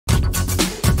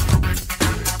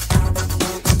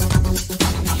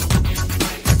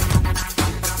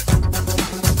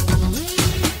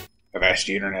crashed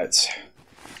the internets.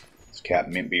 It's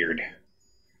Captain Mintbeard.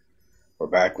 We're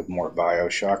back with more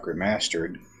Bioshock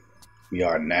Remastered. We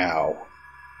are now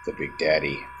the Big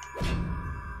Daddy.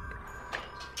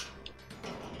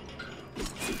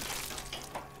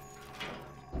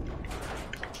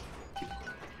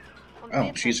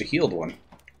 Oh, she's a healed one.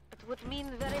 It would mean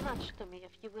very much to me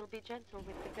if you will be gentle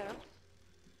with the girls.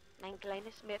 Mein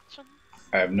kleines Mädchen.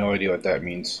 I have no idea what that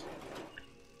means.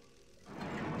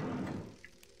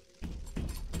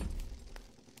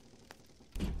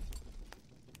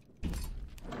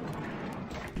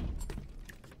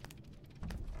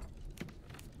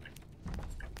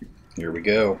 Here we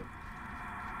go.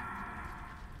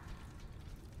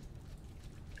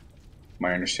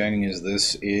 My understanding is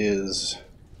this is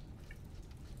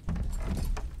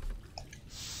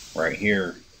right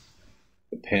here,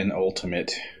 the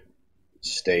penultimate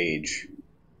stage.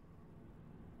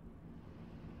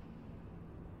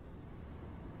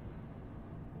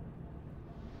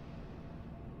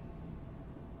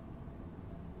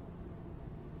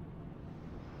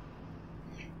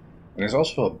 And there's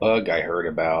also a bug I heard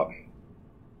about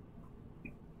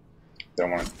that I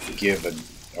want to give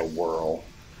a whirl.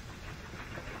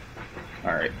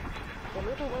 Alright. The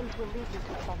little ones will lead you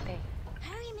to Fontaine,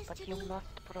 but you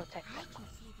must protect them.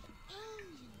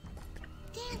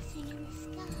 Dancing in the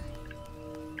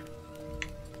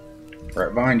sky.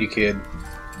 Right behind you, kid.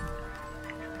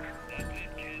 That's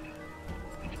it, kid.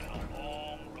 It's been a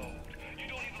long road. You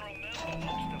don't even remember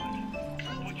most of it.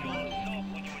 Put you on the soap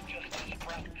when you were just a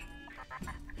sprout.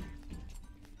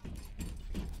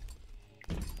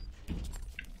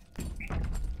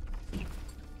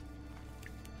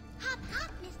 Hop,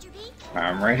 hop, Mr. B.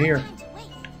 I'm right here.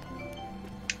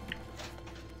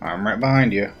 I'm right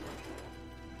behind you.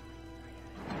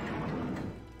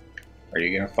 Are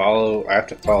you gonna follow? I have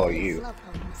to follow you.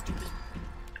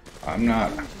 I'm not.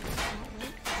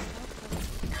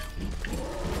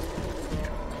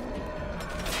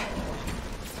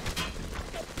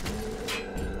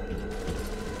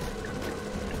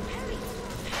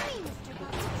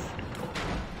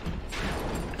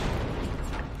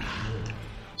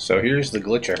 So here's the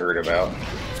glitch I heard about.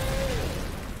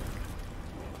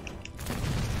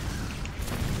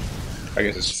 I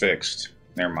guess it's fixed.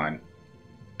 Never mind.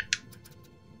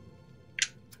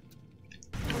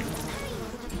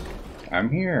 I'm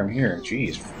here,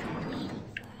 jeez.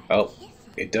 Oh,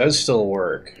 it does still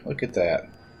work. Look at that.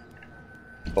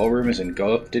 The whole room is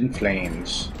engulfed in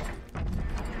flames. Hurry,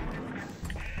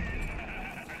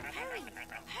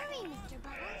 Mr.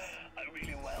 Bubbles. I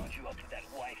really wound you up to that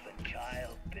wife and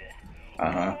child bit.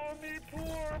 Uh-huh. Oh, me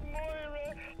poor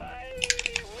Moira.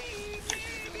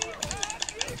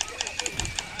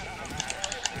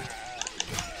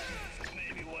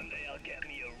 Maybe one day I'll get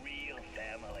me a real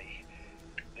family.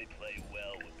 They play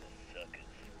well with the suckers.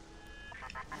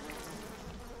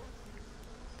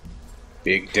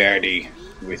 Big Daddy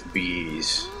with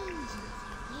bees.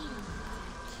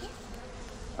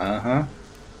 Uh-huh.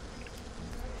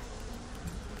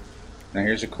 Now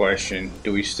here's a question.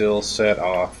 Do we still set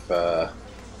off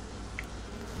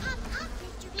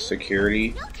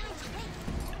security?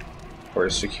 Or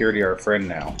is security our friend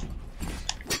now?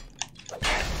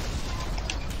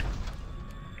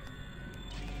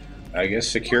 I guess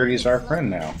security is our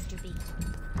friend now.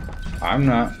 I'm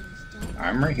not.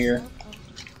 I'm right here.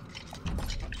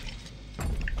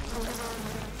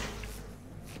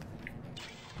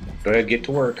 Go ahead, get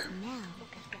to work.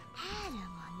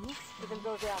 Even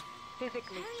though they are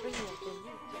physically free and they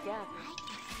need together,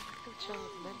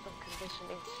 Tuchel's mental condition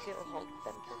still holds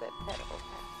them to their terrible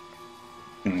task.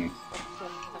 Hmm. But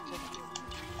sin such as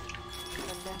you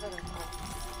can never atone.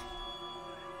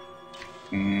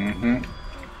 Mm-hmm.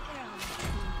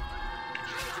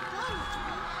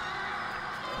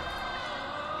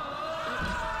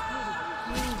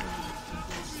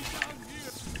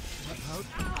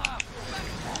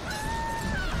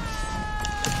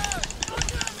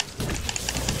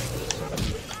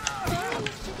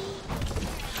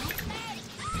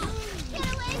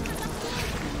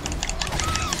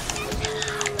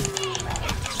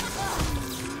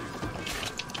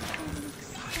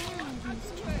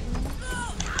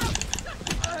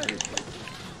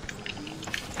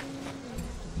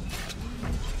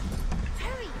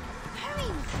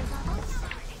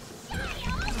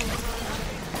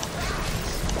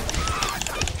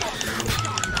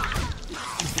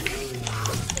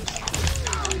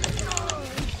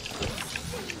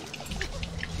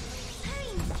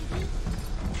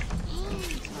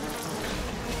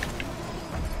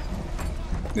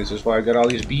 This is why I got all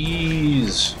these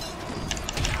bees.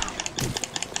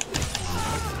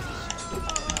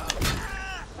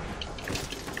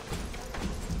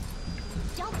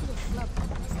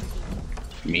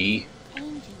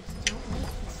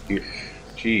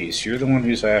 Jeez, you're the one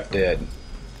who's half dead.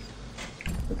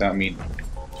 Without me,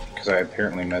 because I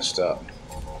apparently messed up.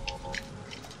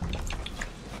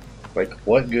 Like,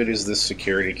 what good is this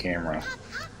security camera? Hop,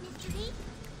 hop, Mr. B.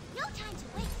 No time to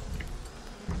waste.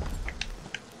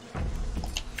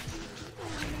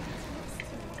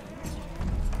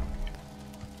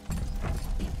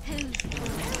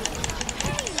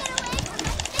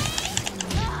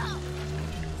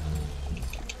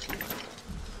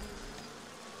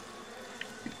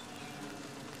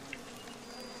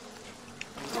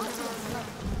 Don't be a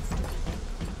slowpoke, Mr. B.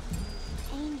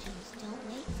 Angels don't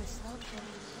wait for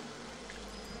slowpokes.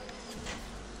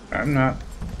 I'm not.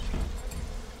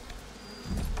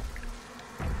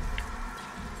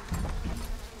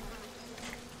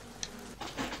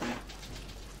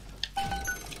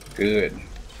 Good. Hop,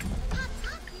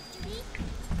 hop, Mr. B.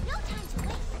 No time to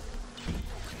waste.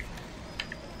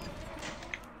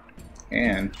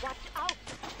 And Watch out!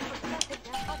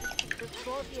 Protecting their bodies to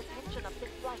draw the attention of this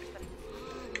blacksmith.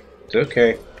 it's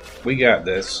okay. We got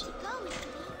this. Go,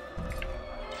 Mr.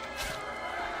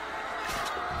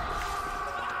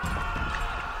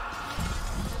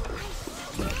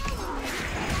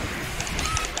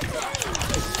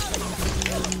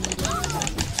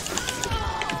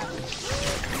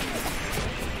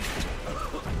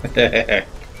 B.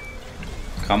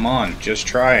 Come on, just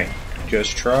try.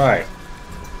 Just try.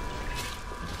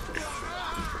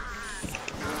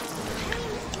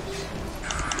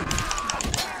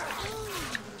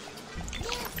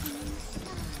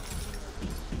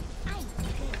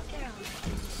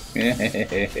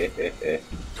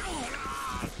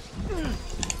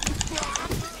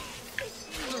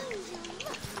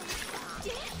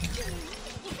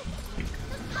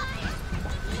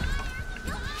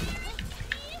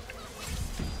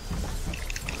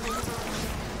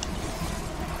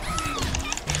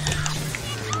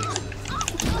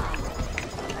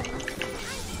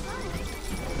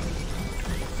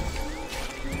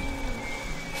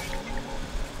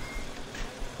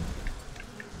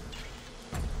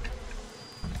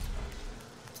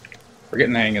 We're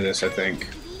getting the hang of this, I think.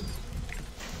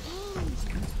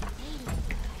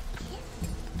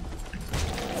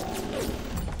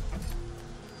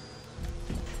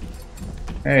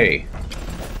 Hey.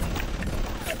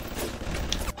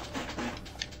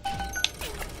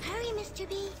 Hurry, Mr.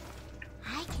 B.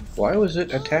 I can see Why was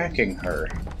it attacking her?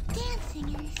 dancing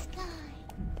in the sky.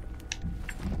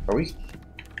 Are we...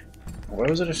 Why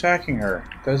was it attacking her?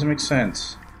 Doesn't make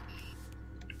sense.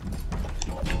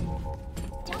 Don't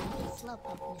be a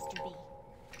slowpoke, Mr. B.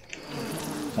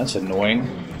 That's annoying.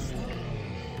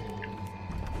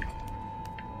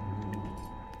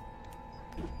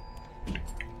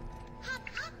 Hop,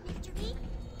 hop, Mr. B.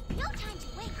 No time to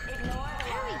wait.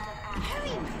 Hurry,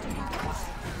 hurry, Mr. Bowers.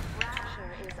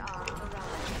 Rapture is on the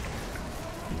rise.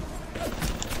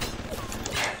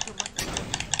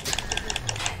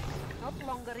 Not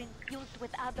longer infused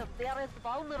with Adam, they are as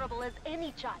vulnerable as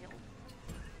any child.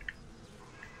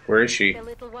 Where is she? The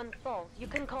little one falls. You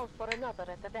can call for another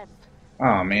at the vent.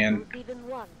 Aw, man. Even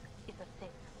one is a sin.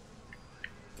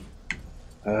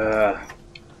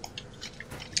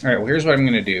 Alright, well, here's what I'm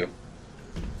gonna do.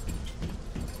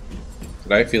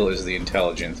 That I feel is the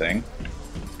intelligent thing.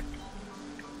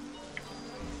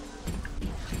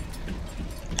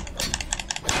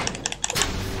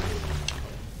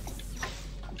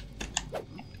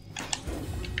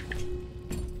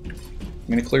 I'm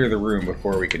gonna clear the room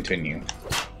before we continue.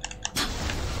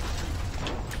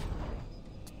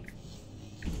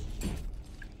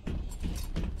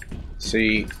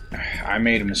 See, I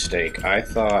made a mistake. I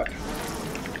thought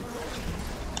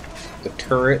the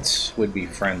turrets would be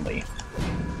friendly.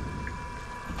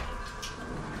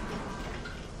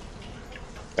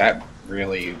 That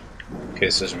really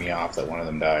pisses me off that one of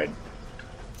them died.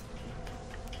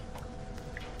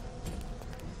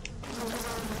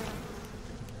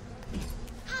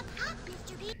 Hop, hop,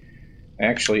 Mr. B.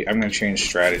 Actually, I'm going to change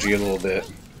strategy a little bit.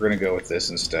 We're going to go with this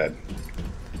instead.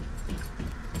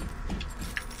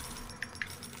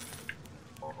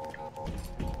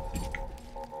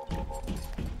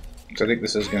 So I think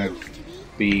this is going to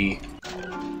be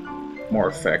more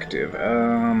effective.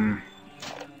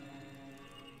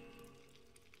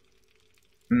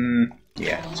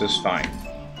 Yeah, this is fine.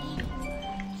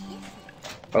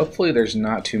 Hopefully there's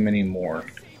not too many more.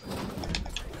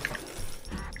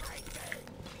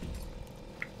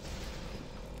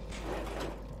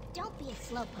 Don't be a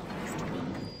slowpoke, Mr. B.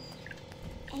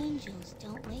 Angels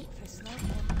don't wait for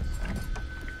slowpokes.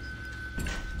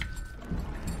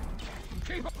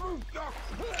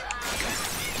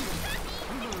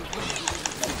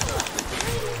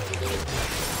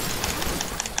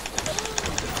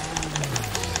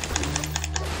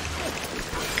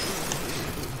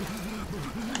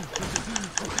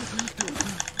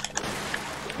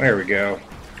 There we go.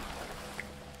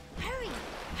 Hurry!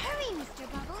 Hurry,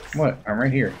 Mr. Bubbles! What? I'm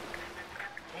right here.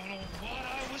 Don't know what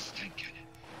I was thinking.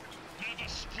 Never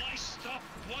spliced up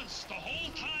once the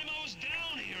whole time I was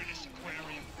down here in this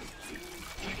aquarium.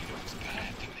 Figured it was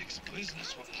bad to mix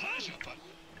business with pleasure, but...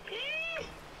 Woo!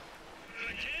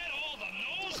 Forget all the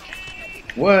nose candy,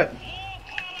 What? all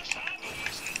polish I've been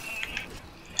wasting time.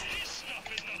 This stuff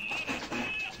is the mother's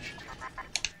stuff.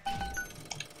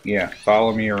 Yeah,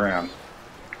 follow me around.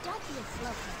 Don't be a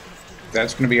slowpoke, Mr. B.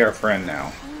 That's gonna be our friend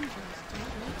now. Angels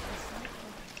don't make the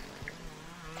slowpoke.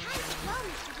 Time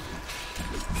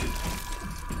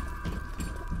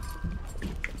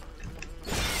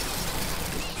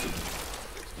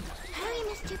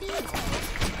to go, Mr. B. Hurry, Mr. B. I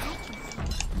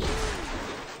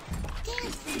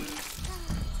can see you. Dancing in the sky.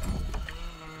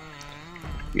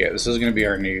 Yeah, this is gonna be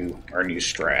our new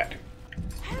strat.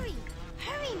 Hurry!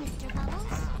 Hurry, Mr.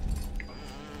 Bubbles!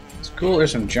 It's cool.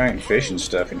 There's some giant fish and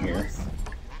stuff in here.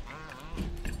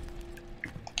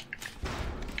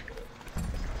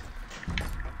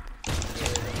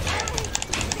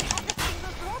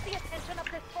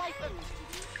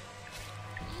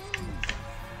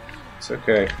 It's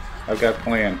okay. I've got a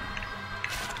plan.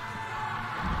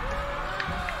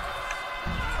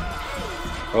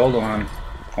 Hold on.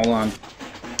 Hold on.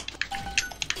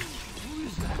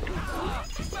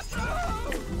 Time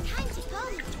to go, Mr. B.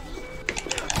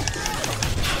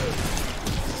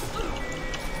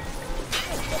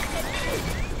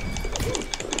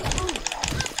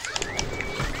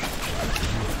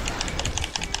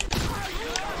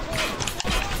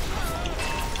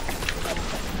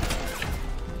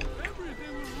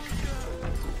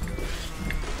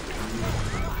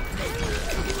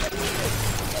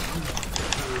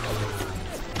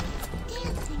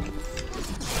 Dancing in the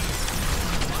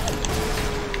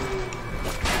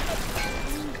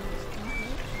sky.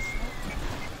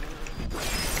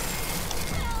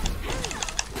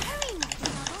 Hurry,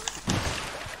 Mr. Bubbles!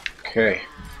 Okay.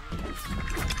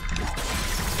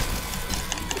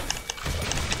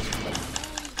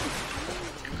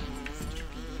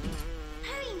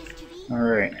 Hurry, Mr. B! All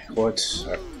right. What's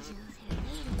up? Angels are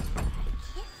waiting for our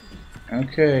kisses.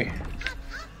 Okay. Hop, hop,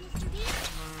 Mr. B!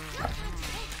 No time to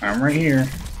wait. I'm right here.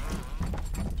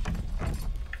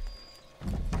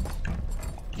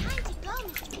 Time to go,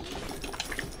 Mr. B!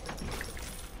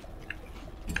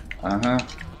 Uh-huh.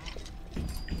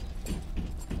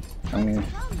 I mean, Go,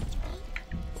 Mr. B!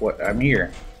 what? I'm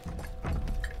here. Hop,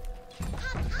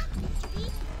 hop, Mr. B!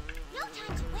 No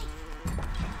time to wait.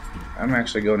 I'm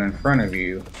actually going in front of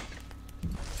you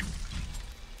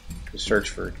to search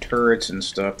for turrets and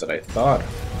stuff that I thought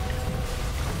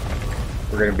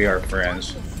were gonna be our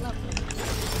friends. Don't be a slowpoke.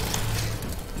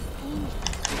 Angels.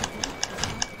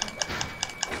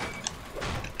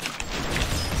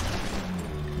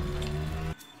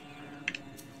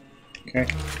 Okay.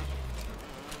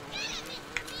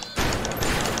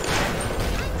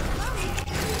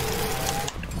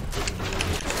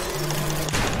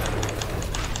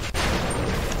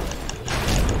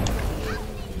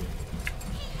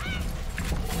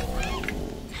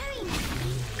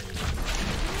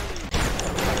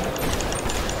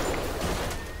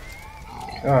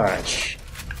 Gosh.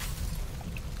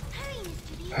 Hurry,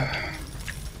 Mr.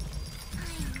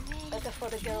 B! Better for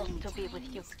the girls to be with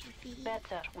you.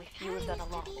 Better with you than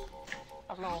alone.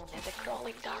 Alone in the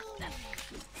crawling darkness.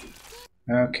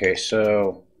 Okay,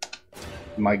 so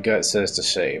my gut says to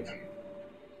save.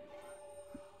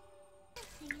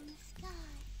 Dancing in the sky.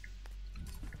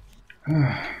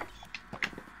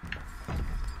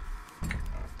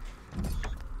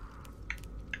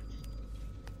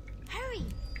 Hurry!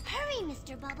 Hurry,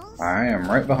 Mr. Bubbles! I am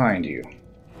right behind you.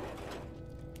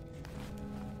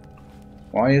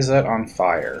 Why is that on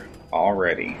fire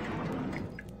already?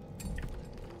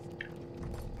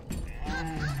 That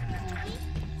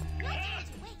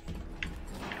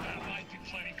might be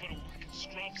plenty for the working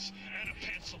scrubs and the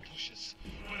pencil pushers,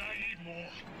 but I need more.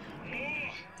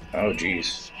 More! Oh,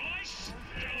 jeez. Slice!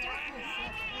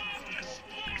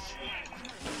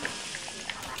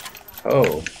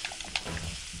 Oh.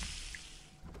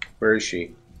 Where is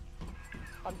she?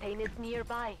 Fontaine is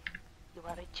nearby. You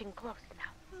are reaching close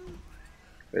now.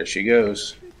 There she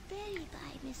goes. We're very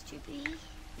by, Mr. B.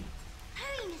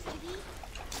 Hurry, Mr. B.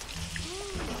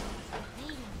 Angels are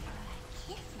waiting for our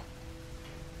kisses.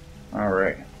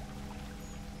 Alright.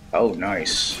 Oh,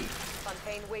 nice.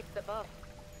 Fontaine waits above.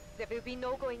 There will be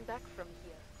no going back from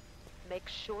here. Make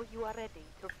sure you are ready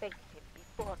to face him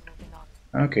before moving on.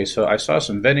 Okay, so I saw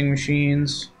some vending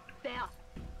machines. There!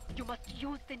 You must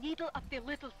use the needle of the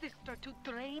little sister to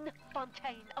drain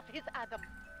Fontaine of his Adam.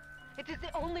 It is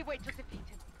the only way to defeat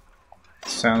him.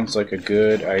 sounds like a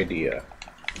good idea.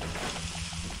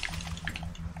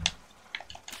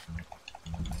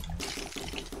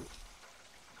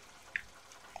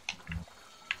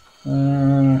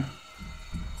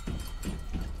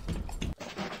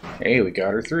 Hey, we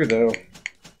got her through though.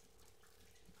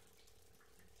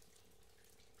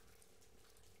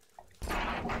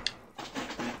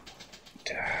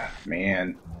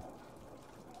 Man.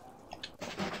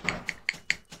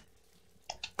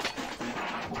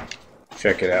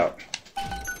 Check it out.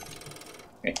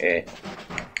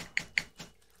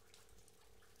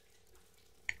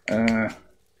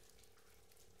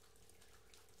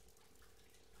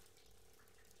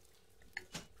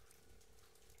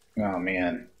 Oh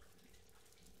man.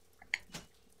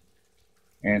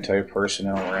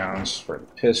 Anti-personnel rounds for the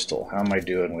pistol. How am I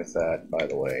doing with that, by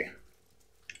the way?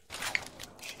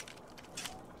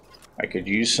 I could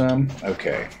use some?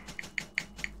 Okay.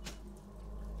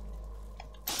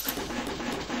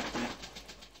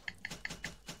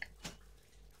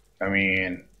 I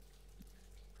mean,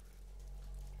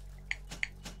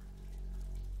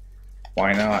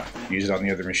 why not? Use it on the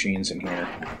other machines in here.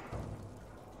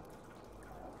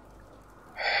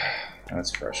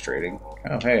 That's frustrating.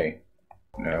 Oh, hey.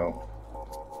 No.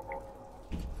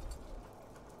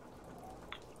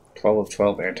 12 of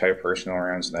 12 anti-personnel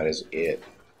rounds, and that is it.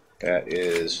 That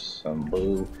is some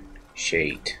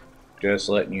bullshit. Just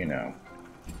letting you know.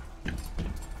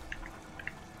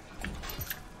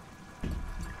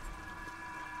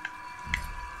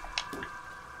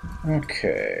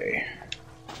 Okay.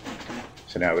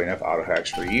 So now we have enough auto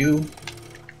hacks for you.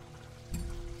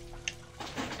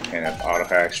 And enough auto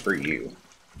hacks for you.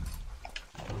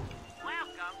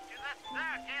 Welcome to the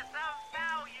circus of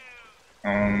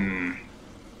value.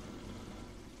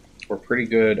 We're pretty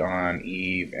good on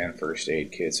Eve and first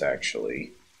aid kits,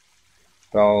 actually.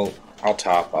 But I'll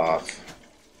top off.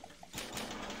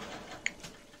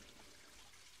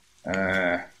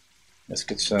 Let's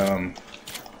get some.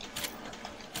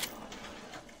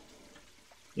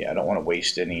 Yeah, I don't want to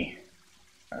waste any.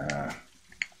 I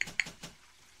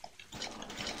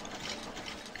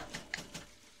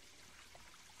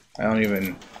don't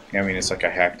even. I mean, it's like I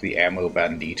hacked the ammo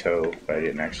bandito, but I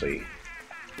didn't actually.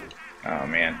 Oh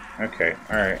man. Okay.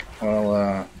 Alright.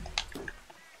 Well,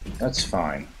 that's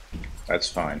fine. That's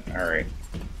fine. Alright.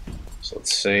 So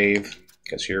let's save,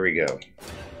 because here we go.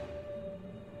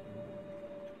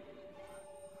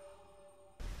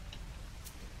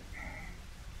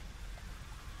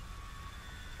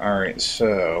 Alright,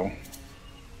 so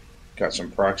got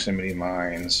some proximity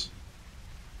mines.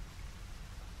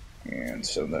 And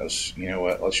so those, you know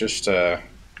what, let's just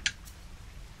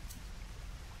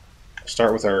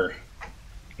start with our,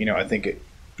 you know, I think it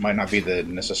might not be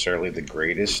necessarily the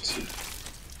greatest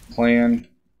plan,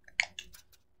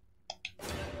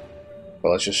 but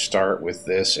let's just start with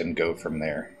this and go from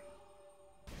there.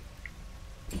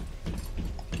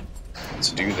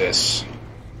 Let's do this.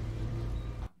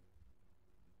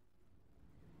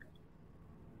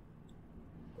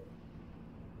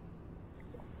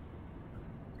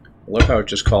 I love how it's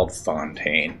just called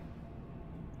Fontaine.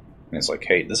 And it's like,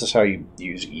 hey, this is how you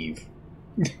use Eve.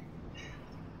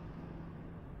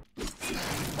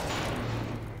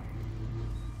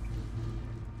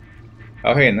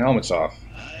 Oh, hey, and the helmet's off.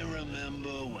 I remember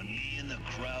when me and the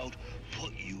crowd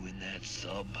put you in that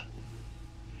sub.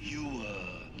 You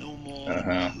were no more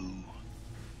than who.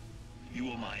 You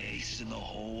were my ace in the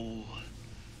hole.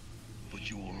 But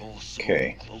you were also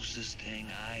the closest thing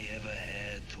I ever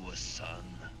had to a son.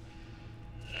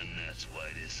 And that's why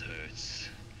this hurts.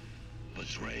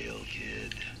 Betrayal,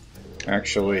 kid.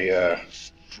 Actually,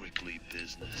 strictly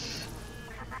business.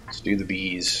 Let's do the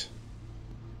bees.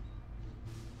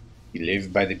 You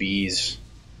live by the bees,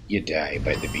 you die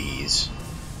by the bees.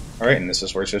 Alright, and this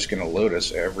is where it's just going to load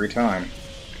us every time.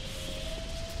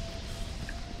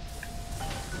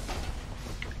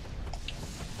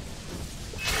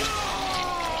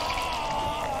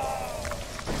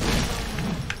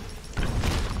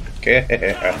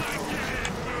 Okay.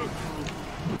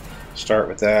 Start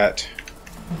with that.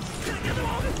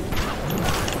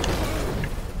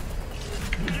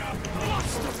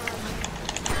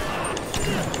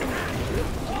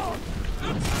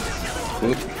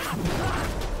 Oop.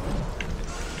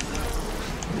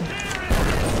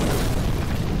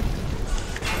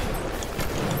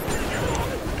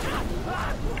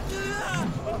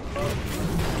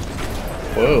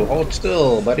 Whoa, hold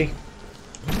still, buddy.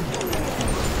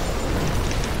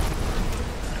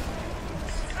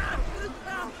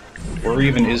 Where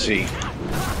even is he?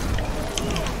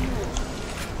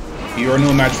 You are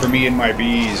no match for me and my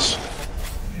bees.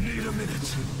 Need a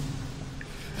minute.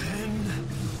 And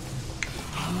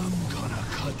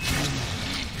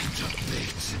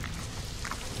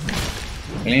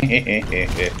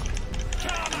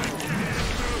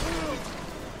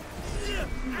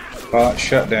Bot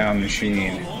shutdown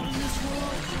machine.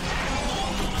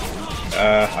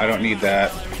 I don't need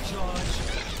that.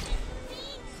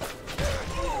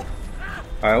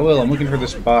 I will. I'm looking for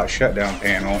this bot shutdown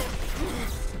panel.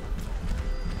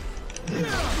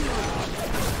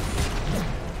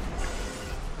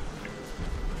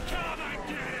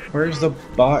 Where's the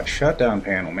bot shutdown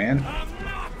panel, man?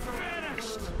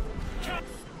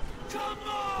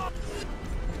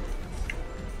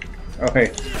 Oh, hey.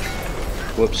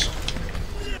 Whoops.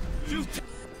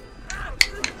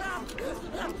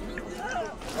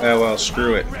 Oh, well,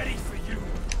 screw it.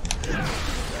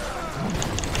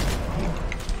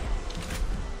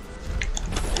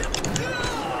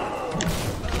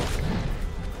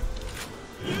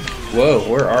 Whoa,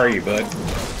 where are you, bud?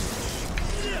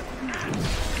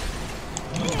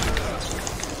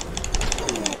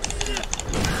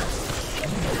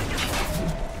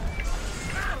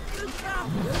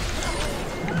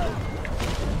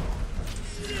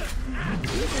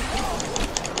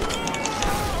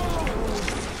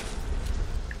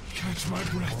 Catch my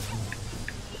breath.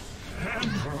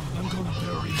 And I'm gonna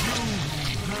bury you.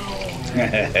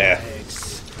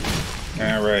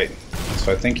 Alright,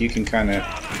 so I think you can kind of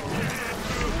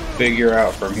figure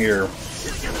out from here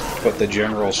what the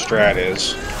general strat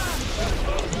is.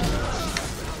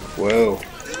 Whoa.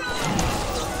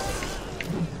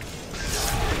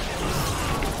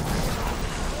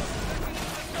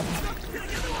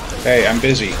 Hey, I'm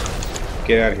busy.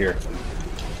 Get out of here.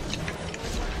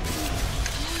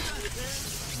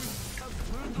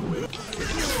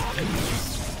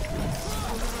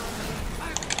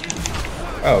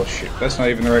 Oh shit, that's not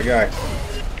even the right guy.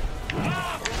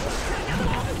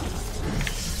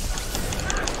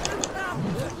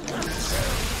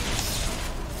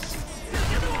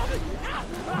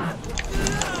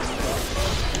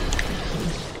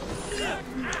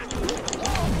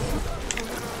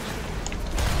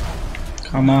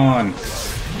 Come on.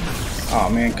 Oh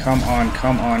man, come on,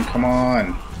 come on, come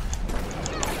on.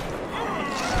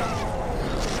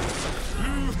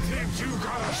 You think you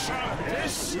got a shot at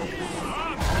this? I'm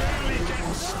barely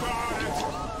getting started.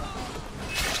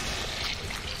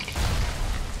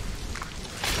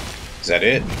 Is that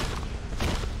it?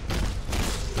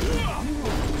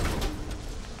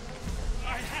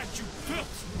 I had you built.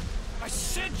 I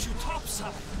sent you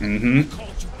topside. Mm-hmm.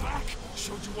 Called you back,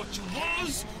 showed you what you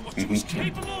was, what you was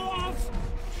capable of.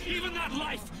 Even that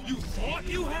life you thought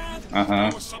you had,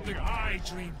 that was something I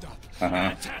dreamed up.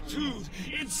 And tattooed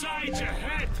inside your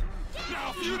head.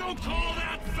 Now, if you don't call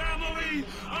that family,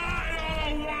 I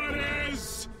don't know what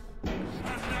is.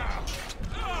 And now,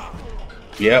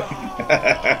 Yep.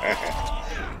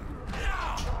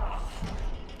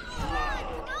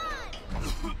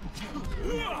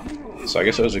 So I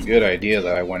guess it was a good idea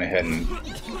that I went ahead and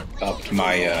upped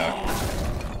my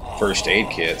first aid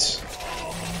kits.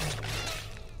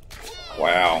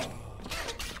 Wow.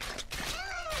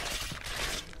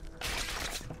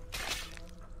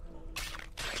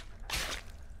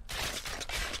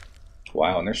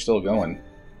 Wow, and they're still going.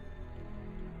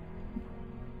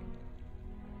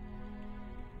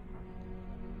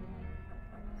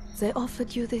 They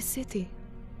offered you this city.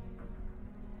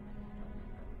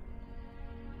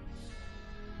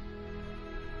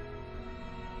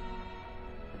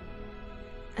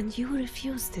 And you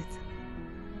refused it.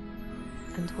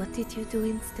 And what did you do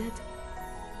instead?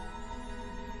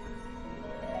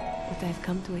 What I've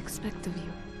come to expect of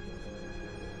you.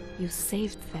 You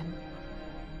saved them.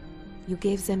 You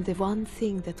gave them the one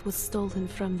thing that was stolen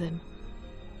from them.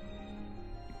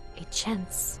 A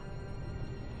chance.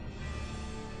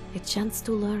 A chance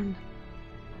to learn.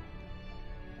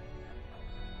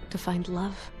 To find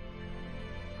love.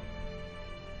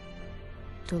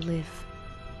 To live.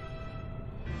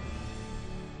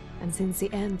 And in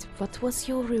the end, what was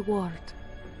your reward?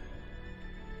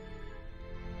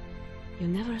 You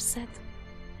never said.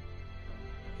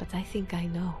 But I think I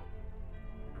know.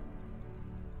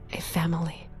 A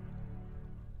family.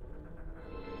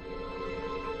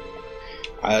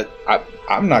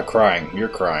 I'm not crying. You're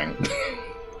crying.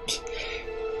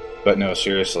 But no,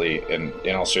 seriously, and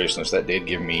in all seriousness, that did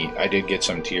give me... I did get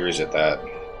some tears at that.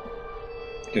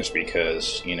 Just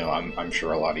because, you know, I'm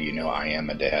sure a lot of you know I am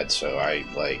a dad, so I,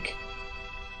 like...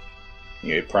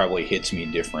 You know, it probably hits me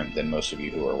different than most of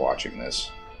you who are watching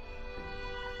this.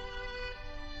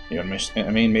 You know,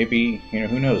 I mean, maybe, you know,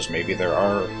 who knows? Maybe there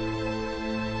are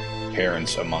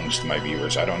parents amongst my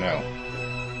viewers. I don't know.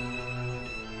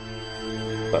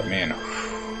 But man,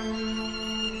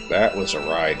 that was a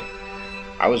ride.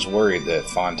 I was worried that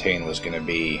Fontaine was going to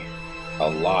be a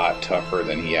lot tougher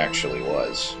than he actually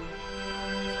was.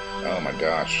 Oh my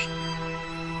gosh.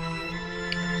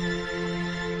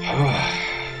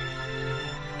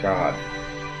 God,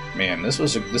 man, this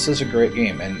is a great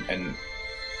game, and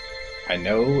I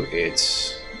know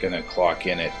it's gonna clock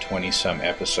in at 20-some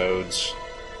episodes,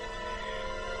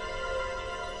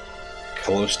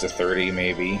 close to 30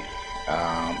 maybe,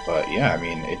 but yeah, I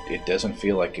mean, it doesn't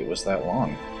feel like it was that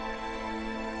long.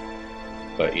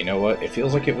 But you know what? It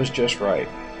feels like it was just right,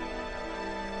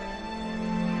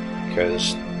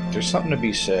 because there's something to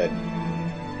be said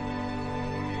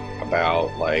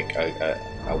about like a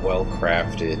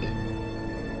well-crafted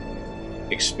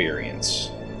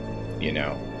experience, you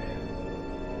know.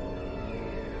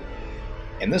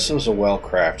 And this was a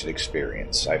well-crafted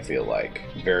experience, I feel like,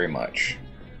 very much.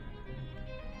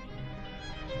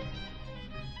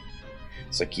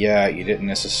 It's like, yeah, you didn't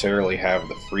necessarily have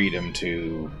the freedom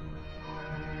to...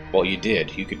 Well, you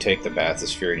did. You could take the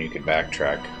bathysphere and you could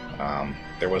backtrack.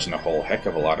 There wasn't a whole heck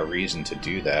of a lot of reason to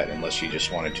do that unless you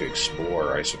just wanted to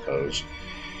explore, I suppose.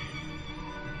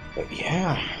 But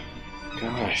yeah,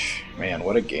 gosh, man,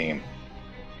 what a game.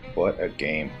 What a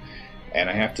game. And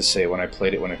I have to say, when I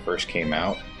played it when it first came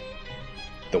out,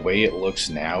 the way it looks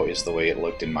now is the way it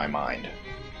looked in my mind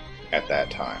at that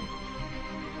time.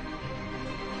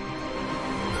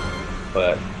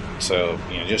 But, so,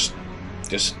 you know, just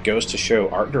goes to show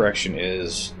art direction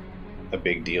is a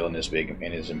big deal and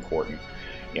is important.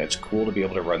 You know, it's cool to be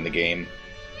able to run the game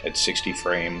at 60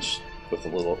 frames with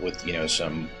you know,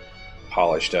 some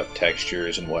polished up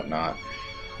textures and whatnot.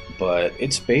 But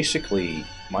it's basically,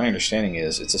 my understanding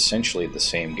is, it's essentially the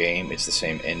same game, it's the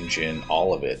same engine,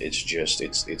 all of it. It's just,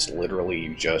 it's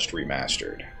literally just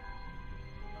remastered.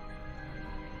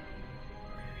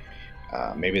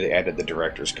 Maybe they added the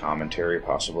director's commentary,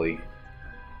 possibly.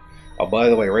 Oh, by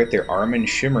the way, right there, Armin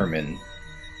Shimmerman.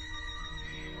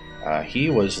 He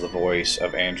was the voice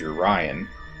of Andrew Ryan.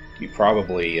 You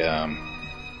probably,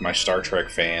 my Star Trek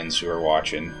fans who are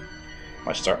watching,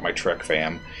 my Trek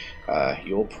fam,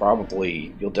 you'll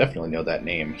definitely know that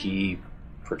name. He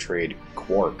portrayed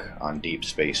Quark on Deep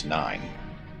Space Nine.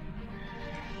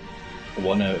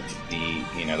 One of the,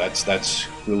 you know, that's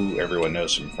who everyone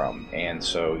knows him from. And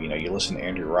so, you know, you listen to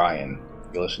Andrew Ryan,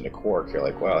 you listen to Quark, you're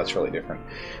like, wow, that's really different.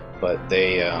 But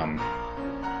they,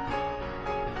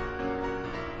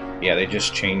 yeah, they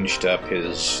just changed up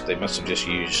they must have just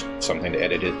used something to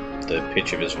edit the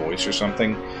pitch of his voice or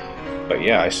something. But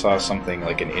yeah, I saw something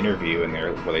like an interview in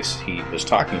there where he was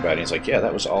talking about it, and he's like, yeah,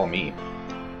 that was all me.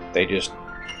 They just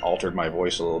altered my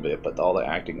voice a little bit, but all the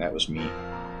acting, that was me.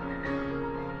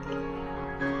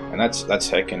 And that's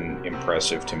heckin'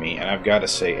 impressive to me. And I've got to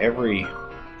say, every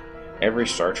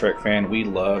Star Trek fan, we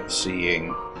love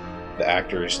seeing the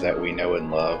actors that we know and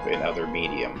love in other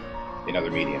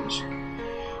mediums.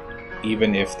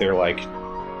 Even if they're like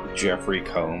Jeffrey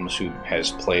Combs, who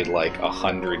has played like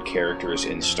 100 characters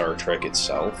in Star Trek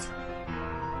itself,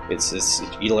 it's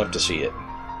you'll have to see it.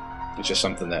 It's just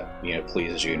something that, you know,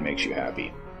 pleases you and makes you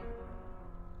happy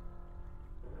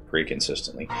pretty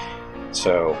consistently.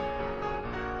 So,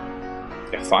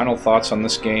 yeah, final thoughts on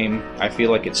this game. I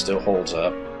feel like it still holds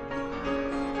up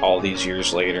all these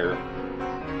years later.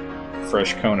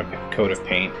 Fresh coat of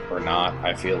paint or not,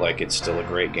 I feel like it's still a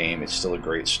great game. It's still a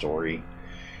great story.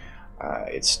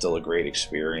 It's still a great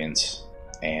experience,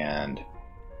 and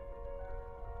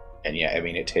yeah, I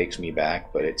mean, it takes me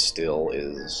back, but it still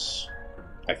is.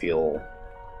 I feel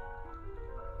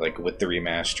like with the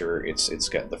remaster, it's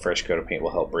got the fresh coat of paint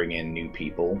will help bring in new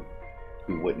people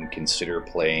who wouldn't consider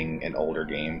playing an older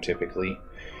game typically.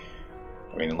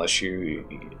 I mean,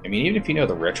 even if you know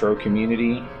the retro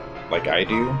community, like I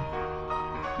do,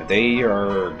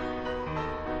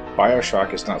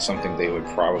 Bioshock is not something they would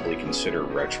probably consider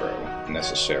retro,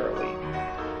 necessarily.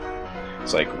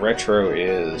 It's like, retro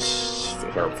is,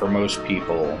 for most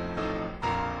people,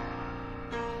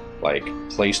 like,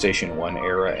 PlayStation 1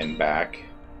 era and back.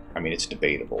 I mean, it's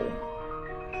debatable.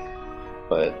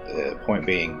 But the point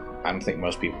being, I don't think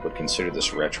most people would consider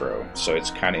this retro, so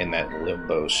it's kind of in that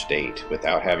limbo state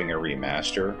without having a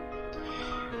remaster.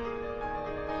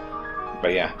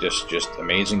 But yeah, just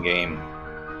amazing game.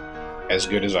 As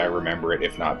good as I remember it,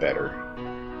 if not better.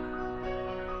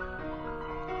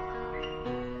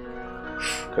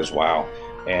 Because wow.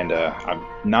 And I'm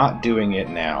not doing it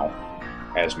now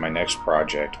as my next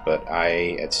project, but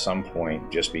at some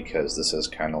point, just because this has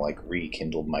kind of like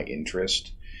rekindled my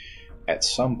interest, at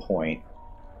some point,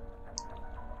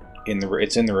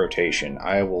 it's in the rotation,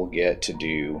 I will get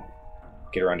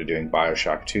around to doing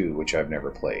Bioshock 2, which I've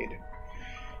never played.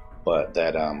 But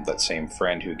that same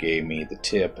friend who gave me the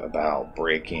tip about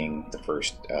breaking the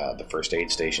first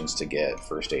aid stations to get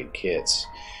first aid kits,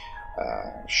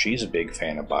 she's a big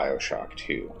fan of Bioshock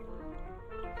too.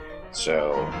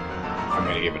 So I'm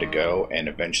going to give it a go, and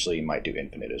eventually might do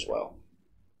Infinite as well.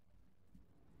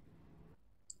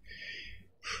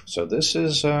 So this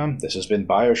has been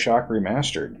Bioshock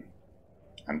Remastered.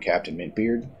 I'm Captain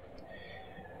Mintbeard,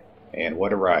 and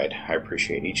what a ride. I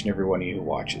appreciate each and every one of you who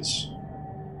watches.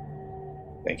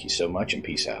 Thank you so much, and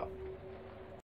peace out.